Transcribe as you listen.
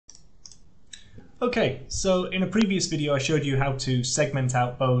Okay, so in a previous video I showed you how to segment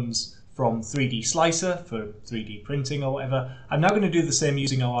out bones from 3D Slicer for 3D printing or whatever. I'm now going to do the same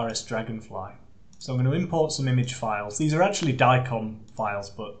using ORS Dragonfly. So I'm going to import some image files. These are actually DICOM files,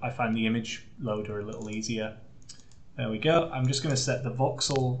 but I find the image loader a little easier. There we go. I'm just going to set the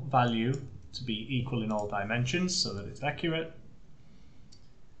voxel value to be equal in all dimensions so that it's accurate.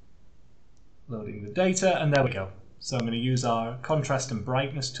 Loading the data, and there we go. So I'm going to use our contrast and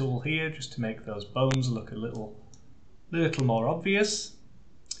brightness tool here just to make those bones look a little more obvious.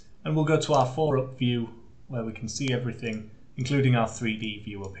 And we'll go to our 4-up view where we can see everything, including our 3D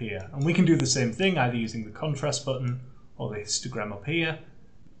view up here. And we can do the same thing either using the contrast button or the histogram up here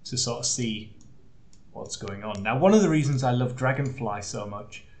to sort of see what's going on. Now, one of the reasons I love Dragonfly so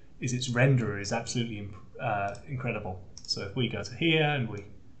much is its renderer is absolutely incredible. So if we go to here and we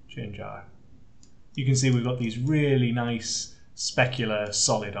change our, you can see we've got these really nice specular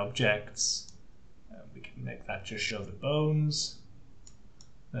solid objects. We can make that just show the bones.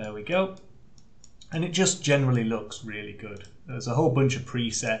 There we go. And it just generally looks really good. There's a whole bunch of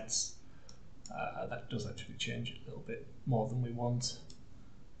presets. That does actually change it a little bit more than we want.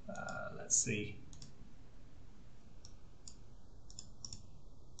 Let's see.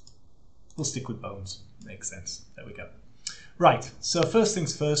 We'll stick with bones. Makes sense. There we go. Right, so first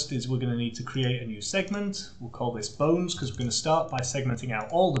things first is we're going to need to create a new segment. We'll call this bones because we're going to start by segmenting out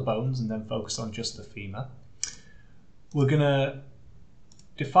all the bones and then focus on just the femur. We're going to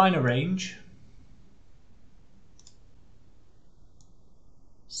define a range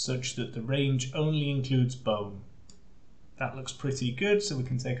such that the range only includes bone. That looks pretty good, so we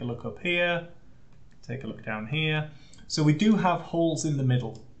can take a look up here, take a look down here. So we do have holes in the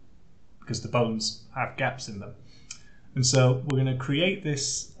middle because the bones have gaps in them. And so we're going to create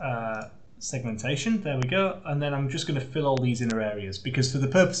this segmentation, there we go, and then I'm just going to fill all these inner areas because for the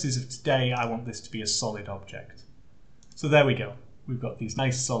purposes of today I want this to be a solid object. So there we go, we've got these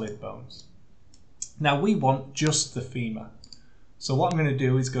nice solid bones. Now we want just the femur. So what I'm going to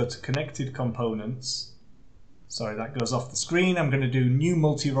do is go to connected components. Sorry, that goes off the screen. I'm going to do new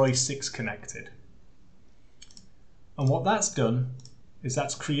multi-roy 6 connected. And what that's done is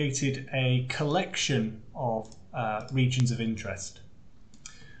that's created a collection of regions of interest.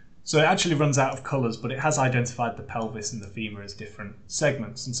 So it actually runs out of colours, but it has identified the pelvis and the femur as different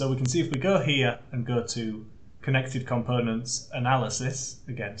segments. And so we can see if we go here and go to connected components analysis,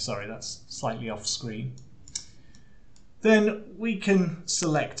 again, sorry, that's slightly off screen, then we can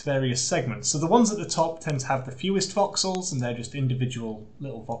select various segments. So the ones at the top tend to have the fewest voxels, and they're just individual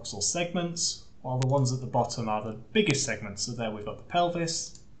little voxel segments, while the ones at the bottom are the biggest segments. So there we've got the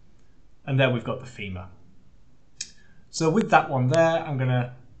pelvis, and there we've got the femur. So with that one there, I'm going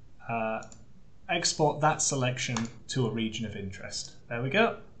to export that selection to a region of interest. There we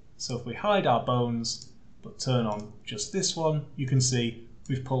go. So if we hide our bones, but turn on just this one, you can see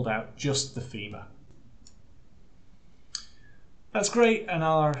we've pulled out just the femur. That's great, and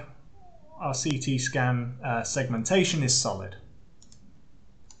our CT scan segmentation is solid.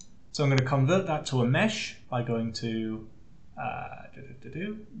 So I'm going to convert that to a mesh by going to,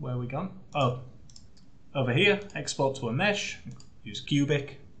 where are we gone? Oh, over here, export to a mesh, use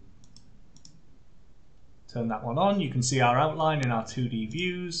cubic. Turn that one on, you can see our outline in our 2D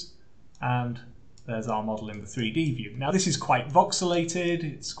views, and there's our model in the 3D view. Now this is quite voxelated,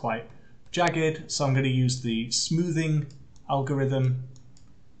 it's quite jagged, so I'm going to use the smoothing algorithm.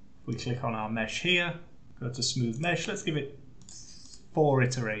 If we click on our mesh here, go to smooth mesh, let's give it 4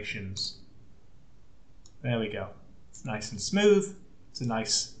 iterations. There we go. It's nice and smooth. It's a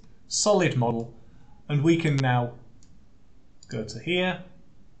nice solid model. And we can now go to here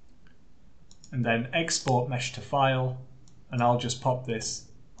and then export mesh to file. And I'll just pop this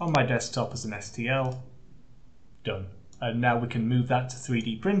on my desktop as an STL. Done. And now we can move that to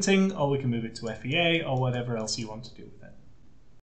 3D printing, or we can move it to FEA, or whatever else you want to do with it.